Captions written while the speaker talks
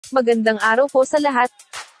Magandang araw po sa lahat.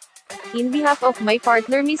 In behalf of my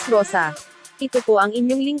partner Miss Rosa, ito po ang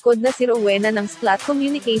inyong lingkod na si Rowena ng Splat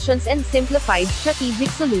Communications and Simplified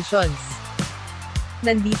Strategic Solutions.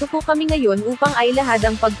 Nandito po kami ngayon upang ailahad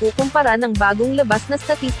ang pagkukumpara ng bagong labas na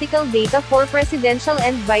statistical data for presidential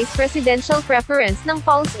and vice presidential preference ng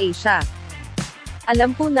Pulse Asia.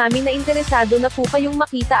 Alam po namin na interesado na po kayong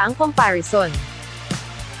makita ang comparison.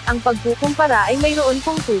 Ang pagkukumpara ay mayroon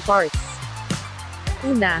pong 2 parts.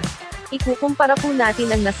 Una, ikukumpara po natin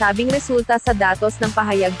ang nasabing resulta sa datos ng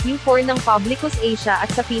Pahayag Q4 ng Publicus Asia at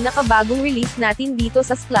sa pinakabagong release natin dito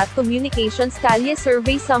sa Splat Comunications Kalye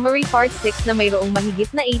Survey Summary Part 6 na mayroong mahigit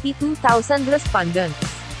na 82,000 respondents.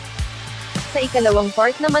 Sa ikalawang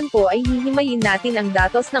part naman po ay hihimayin natin ang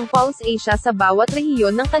datos ng Pulse Asia sa bawat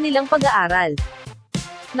rehiyon ng kanilang pag-aaral.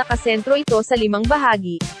 Nakasentro ito sa 5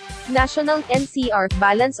 bahagi: National, NCR,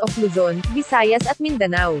 Balance of Luzon, Visayas at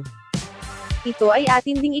Mindanao. Ito ay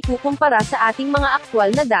atin ding ikukumpara sa ating mga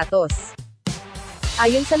aktwal na datos.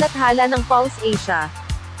 Ayon sa lathala ng Pulse Asia,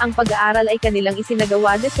 ang pag-aaral ay kanilang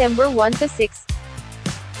isinagawa December 1 to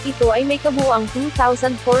 6. Ito ay may kabuuang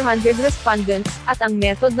 2,400 respondents, at ang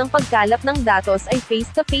method ng pagkalap ng datos ay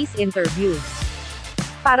face-to-face interview.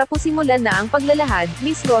 Para po simulan na ang paglalahad,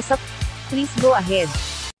 Miss Rosa, please go ahead.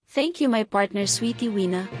 Thank you my partner Sweetie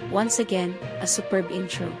Wina, once again, a superb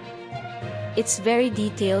intro. It's very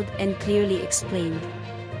detailed and clearly explained.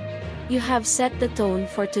 You have set the tone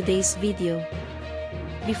for today's video.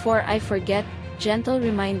 Before I forget, gentle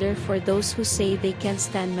reminder for those who say they can't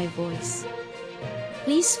stand my voice.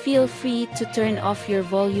 Please feel free to turn off your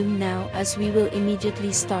volume now as we will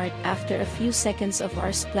immediately start after a few seconds of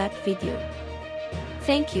our Splat video.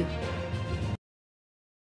 Thank you.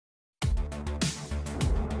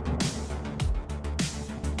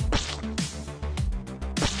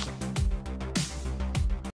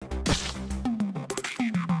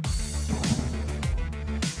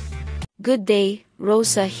 Good day,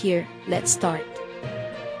 Rosa here, let's start.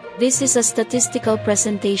 This is a statistical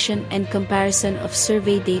presentation and comparison of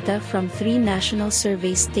survey data from 3 national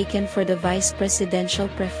surveys taken for the vice presidential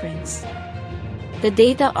preference. The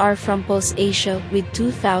data are from Pulse Asia with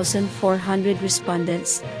 2,400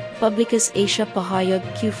 respondents, Publicus Asia Pahayag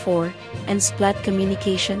Q4, and Splat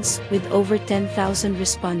Communications with over 10,000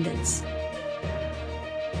 respondents.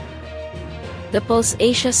 The Pulse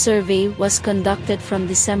Asia survey was conducted from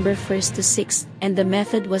December 1 to 6, and the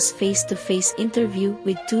method was face-to-face interview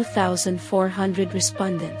with 2,400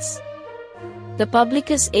 respondents. The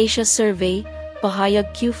Publicus Asia survey,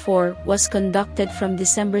 Pahayag Q4, was conducted from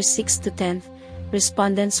December 6 to 10.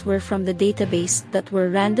 Respondents were from the database that were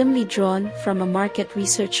randomly drawn from a market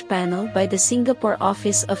research panel by the Singapore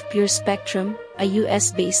office of Pure Spectrum, a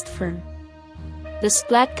US-based firm. The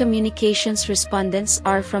Splat Communications respondents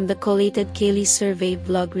are from the collated Kaylee survey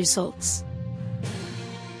vlog results.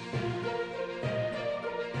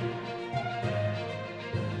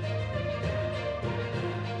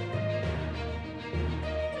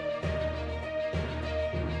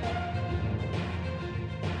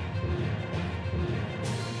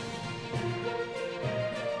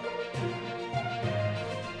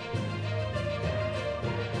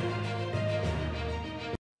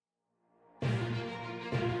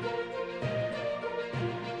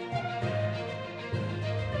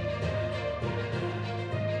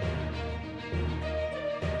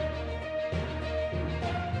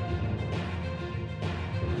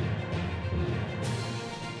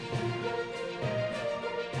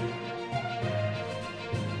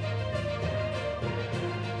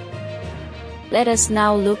 Let us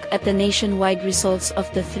now look at the nationwide results of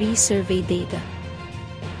the 3 survey data.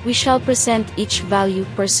 We shall present each value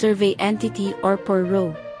per survey entity or per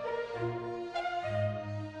row.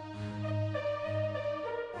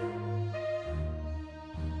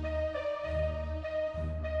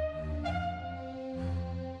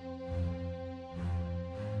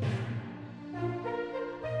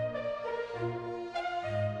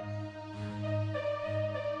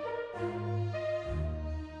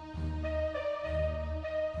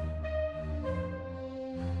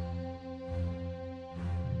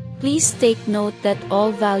 Please take note that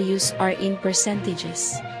all values are in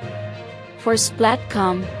percentages. For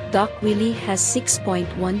Splatcom, Doc Willie has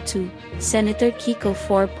 6.12, Senator Kiko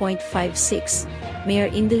 4.56,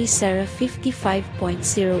 Mayor Inday Sara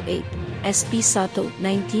 55.08, SP Sotto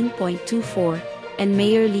 19.24, and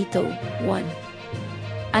Mayor Lito 1.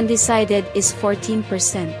 Undecided is 14%.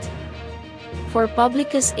 For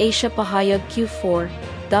Publicus Asia Pahayag Q4,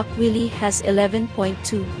 Doc Willie has 11.2,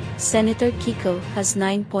 Senator Kiko has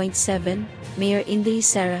 9.7, Mayor Inday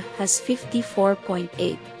Sara has 54.8,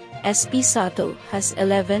 SP Sotto has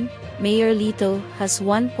 11, Mayor Lito has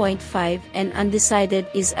 1.5 and undecided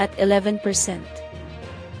is at 11%.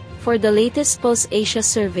 For the latest Pulse Asia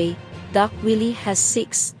survey, Doc Willie has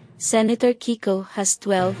 6, Senator Kiko has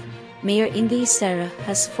 12, Mayor Inday Sara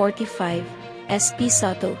has 45, SP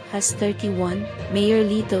Sotto has 31, Mayor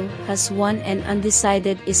Lito has 1 and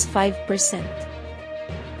undecided is 5%.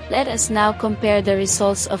 Let us now compare the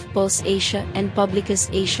results of Pulse Asia and Publicus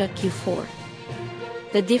Asia Q4.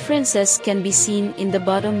 The differences can be seen in the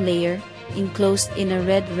bottom layer, enclosed in a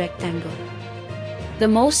red rectangle. The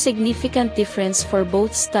most significant difference for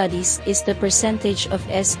both studies is the percentage of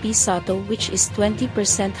SP Sotto, which is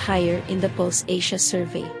 20% higher in the Pulse Asia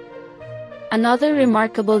survey. Another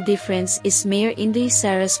remarkable difference is Mayor Inday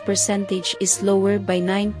Sara's percentage is lower by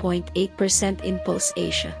 9.8% in Pulse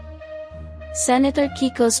Asia. Senator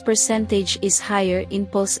Kiko's percentage is higher in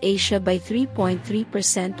Pulse Asia by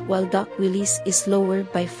 3.3%, while Doc Willie's is lower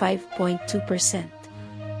by 5.2%.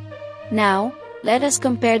 Now, let us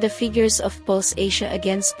compare the figures of Pulse Asia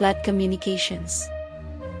against Splat Comunications.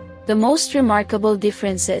 The most remarkable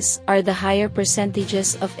differences are the higher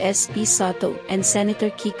percentages of SP Sotto and Senator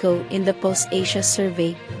Kiko in the Pulse Asia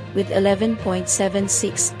survey, with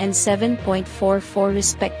 11.76 and 7.44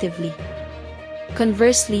 respectively.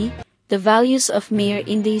 Conversely, the values of Mayor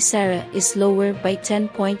Inday Sara is lower by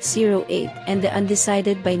 10.08 and the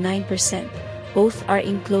undecided by 9%. Both are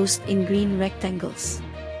enclosed in green rectangles.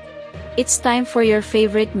 It's time for your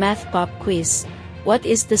favorite math pop quiz. What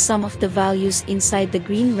is the sum of the values inside the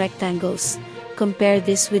green rectangles? Compare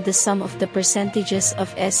this with the sum of the percentages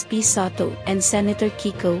of SP Sotto and Senator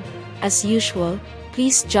Kiko. As usual,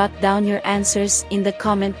 please jot down your answers in the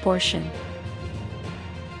comment portion.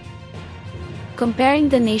 Comparing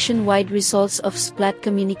the nationwide results of Splat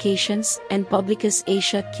Comunications and Publicus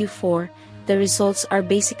Asia Q4, the results are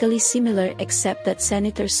basically similar except that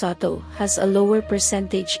Senator Sotto has a lower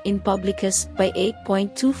percentage in Publicus by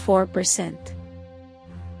 8.24%.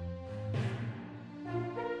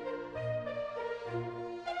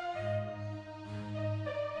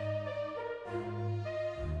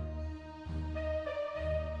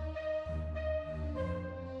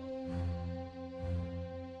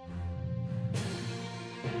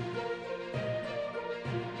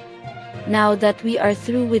 Now that we are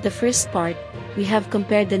through with the first part, we have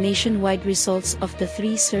compared the nationwide results of the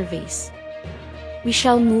 3 surveys. We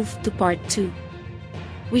shall move to part 2.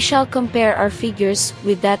 We shall compare our figures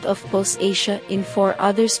with that of Pulse Asia in 4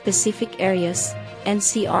 other specific areas: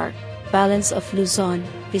 NCR, balance of Luzon,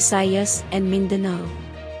 Visayas, and Mindanao.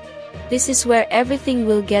 This is where everything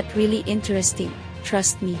will get really interesting,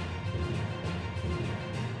 trust me.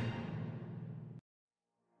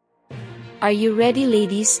 Are you ready,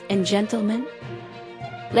 ladies and gentlemen?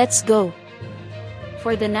 Let's go!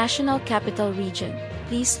 For the National Capital Region,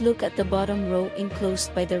 please look at the bottom row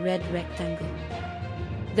enclosed by the red rectangle.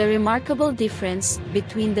 The remarkable difference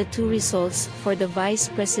between the 2 results for the vice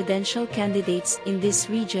presidential candidates in this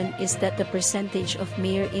region is that the percentage of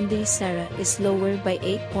Mayor Inday Sara is lower by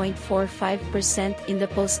 8.45% in the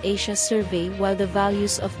Pulse Asia survey, while the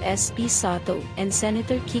values of SP Sotto and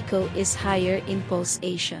Senator Kiko is higher in Pulse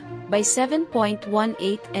Asia by 7.18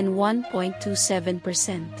 and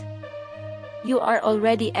 1.27%. You are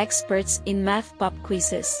already experts in math pop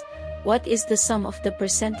quizzes. What is the sum of the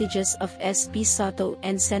percentages of SP Sotto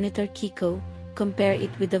and Senator Kiko? Compare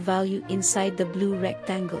it with the value inside the blue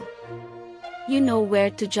rectangle. You know where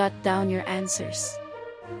to jot down your answers.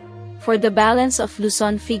 For the balance of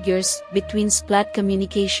Luzon figures between Splat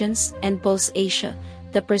Comunications and Pulse Asia,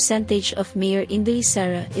 the percentage of Mayor Inday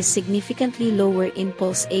Sara is significantly lower in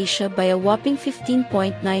Pulse Asia by a whopping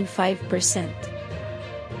 15.95%.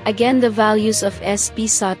 Again, the values of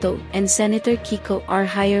SP Sotto and Senator Kiko are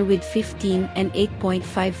higher with 15 and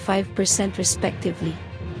 8.55% respectively.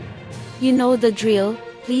 You know the drill,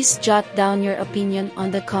 please jot down your opinion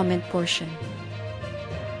on the comment portion.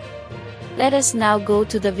 Let us now go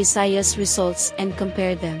to the Visayas results and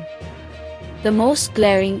compare them. The most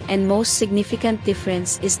glaring and most significant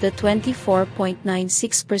difference is the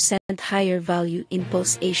 24.96% higher value in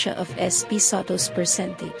Pulse Asia of SP Sotto's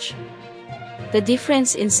percentage. The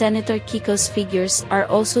difference in Senator Kiko's figures are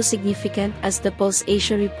also significant, as the Pulse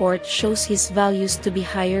Asia report shows his values to be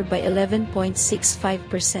higher by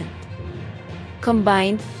 11.65%.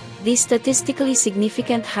 Combined, these statistically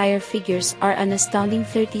significant higher figures are an astounding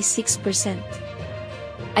 36%.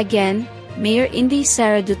 Again, Mayor Inday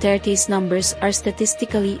Sara Duterte's numbers are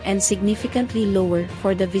statistically and significantly lower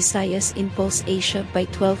for the Visayas in Pulse Asia by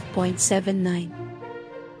 12.79.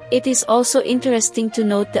 It is also interesting to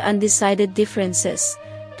note the undecided differences,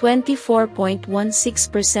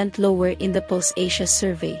 24.16% lower in the Pulse Asia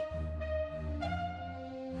survey.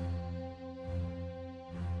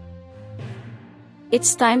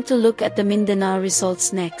 It's time to look at the Mindanao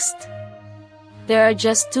results next. There are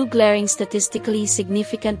just two glaring statistically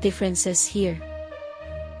significant differences here.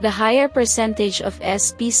 The higher percentage of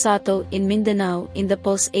SP Sotto in Mindanao in the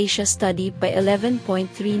Pulse Asia study by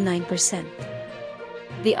 11.39%.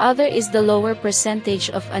 The other is the lower percentage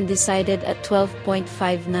of undecided at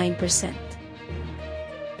 12.59%.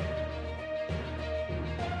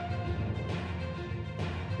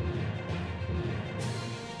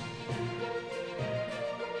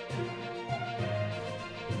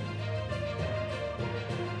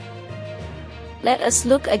 Let us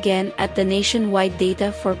look again at the nationwide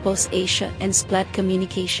data for Pulse Asia and Splat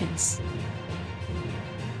Communications.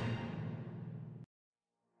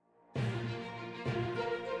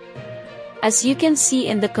 As you can see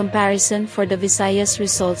in the comparison for the Visayas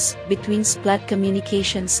results between Splat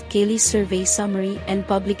Communications Kaylee Survey Summary and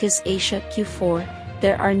Publicus Asia Q4,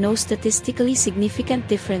 there are no statistically significant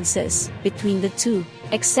differences between the two,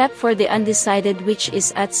 except for the undecided, which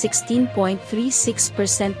is at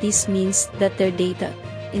 16.36%. This means that their data,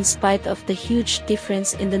 in spite of the huge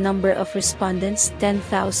difference in the number of respondents,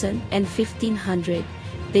 10,000 and 1,500,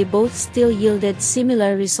 they both still yielded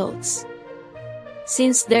similar results.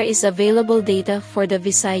 Since there is available data for the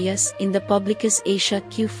Visayas in the Publicus Asia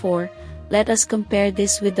Q4, let us compare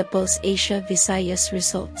this with the Pulse Asia Visayas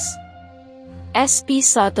results. SP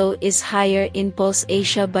Sotto is higher in Pulse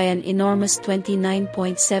Asia by an enormous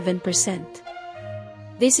 29.7%.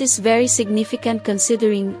 This is very significant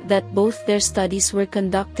considering that both their studies were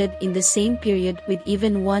conducted in the same period with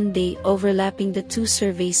even one day overlapping the two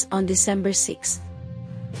surveys on December 6.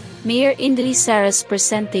 Mayor Inday Sara's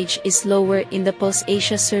percentage is lower in the Pulse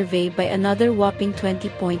Asia survey by another whopping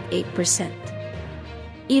 20.8%.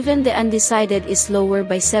 Even the undecided is lower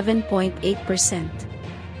by 7.8%.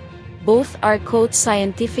 Both are quote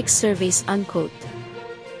scientific surveys unquote.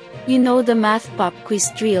 You know the math pop quiz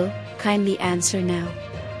drill, kindly answer now.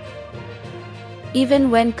 Even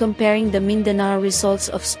when comparing the Mindanao results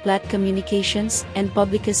of Splat Communications and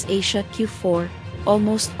Publicus Asia Q4,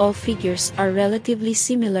 almost all figures are relatively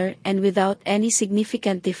similar and without any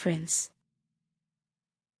significant difference.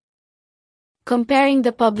 Comparing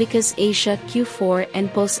the Publicus Asia Q4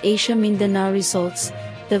 and Pulse Asia Mindanao results,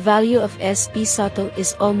 the value of SP Sotto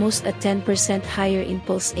is almost a 10% higher in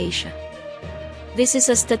Pulse Asia. This is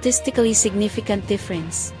a statistically significant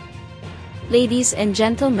difference. Ladies and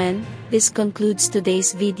gentlemen, this concludes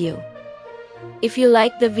today's video. If you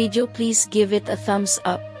like the video, please give it a thumbs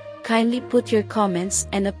up. Kindly put your comments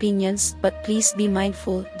and opinions, but please be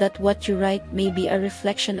mindful that what you write may be a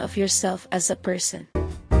reflection of yourself as a person.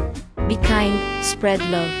 Be kind, spread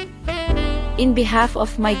love. In behalf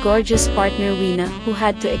of my gorgeous partner Wina, who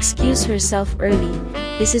had to excuse herself early,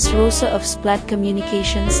 this is Rosa of Splat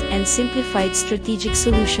Communications and Simplified Strategic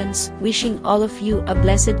Solutions, wishing all of you a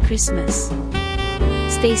blessed Christmas.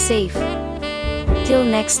 Stay safe. Till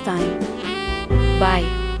next time.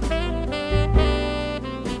 Bye.